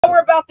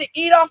about to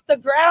eat off the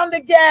ground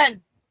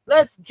again.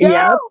 Let's go.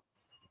 Yep.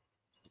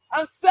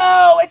 I'm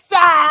so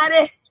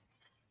excited.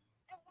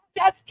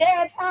 Just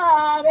can't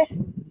hide it.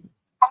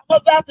 I'm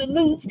about to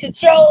lose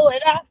control,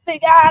 and I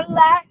think I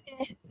like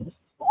it.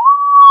 Woo!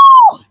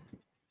 All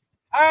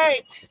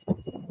right.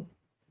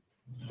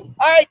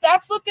 All right,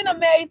 that's looking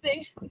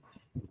amazing.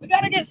 We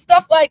got to get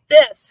stuff like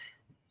this.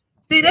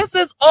 See, this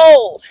is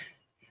old.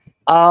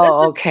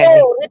 Oh,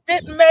 okay. Old. It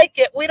didn't make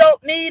it. We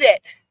don't need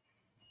it.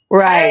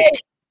 Right. Hey,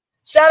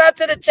 shout out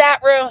to the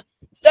chat room.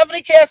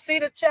 Stephanie can't see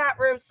the chat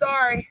room.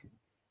 Sorry.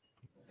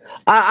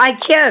 I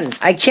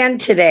can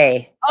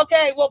today.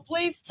 Okay, well,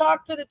 please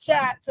talk to the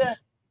chat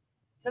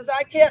because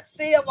I can't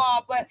see them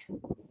all. But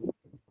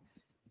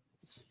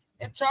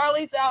if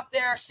Charlie's out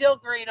there, she'll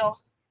greet them.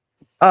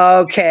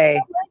 Okay.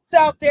 Links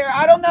out there.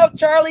 I don't know if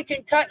Charlie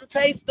can cut and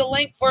paste the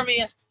link for me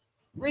and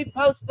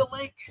repost the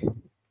link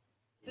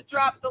to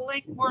drop the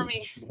link for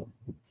me.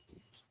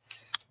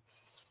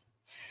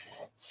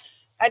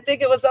 I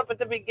think it was up at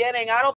the beginning. I